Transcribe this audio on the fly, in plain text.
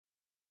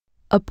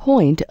A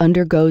point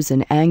undergoes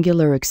an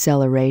angular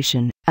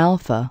acceleration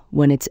alpha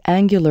when its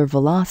angular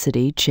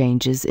velocity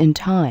changes in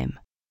time.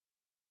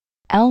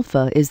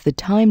 Alpha is the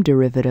time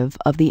derivative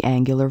of the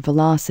angular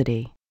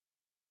velocity.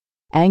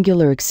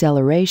 Angular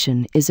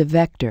acceleration is a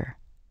vector.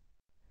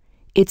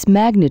 Its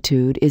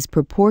magnitude is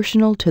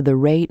proportional to the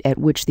rate at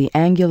which the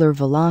angular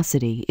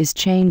velocity is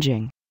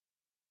changing.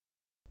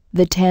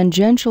 The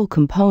tangential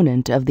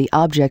component of the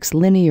object's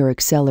linear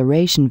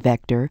acceleration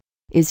vector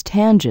is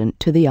tangent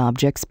to the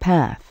object's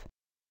path.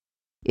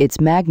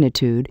 Its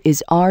magnitude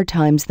is r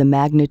times the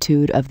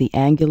magnitude of the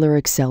angular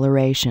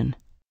acceleration.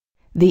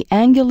 The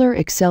angular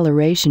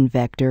acceleration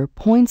vector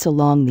points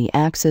along the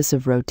axis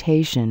of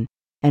rotation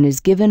and is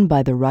given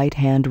by the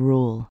right-hand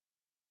rule.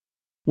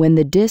 When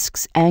the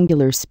disk's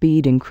angular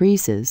speed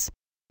increases,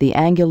 the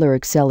angular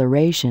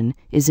acceleration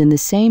is in the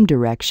same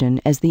direction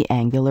as the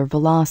angular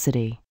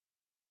velocity.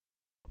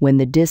 When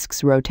the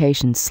disk's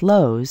rotation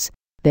slows,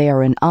 they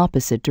are in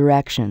opposite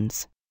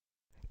directions.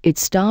 It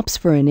stops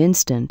for an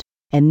instant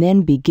and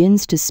then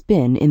begins to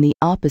spin in the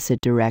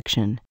opposite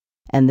direction,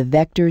 and the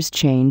vectors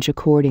change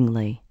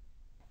accordingly.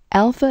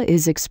 Alpha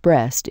is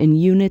expressed in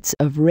units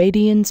of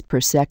radians per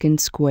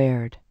second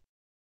squared.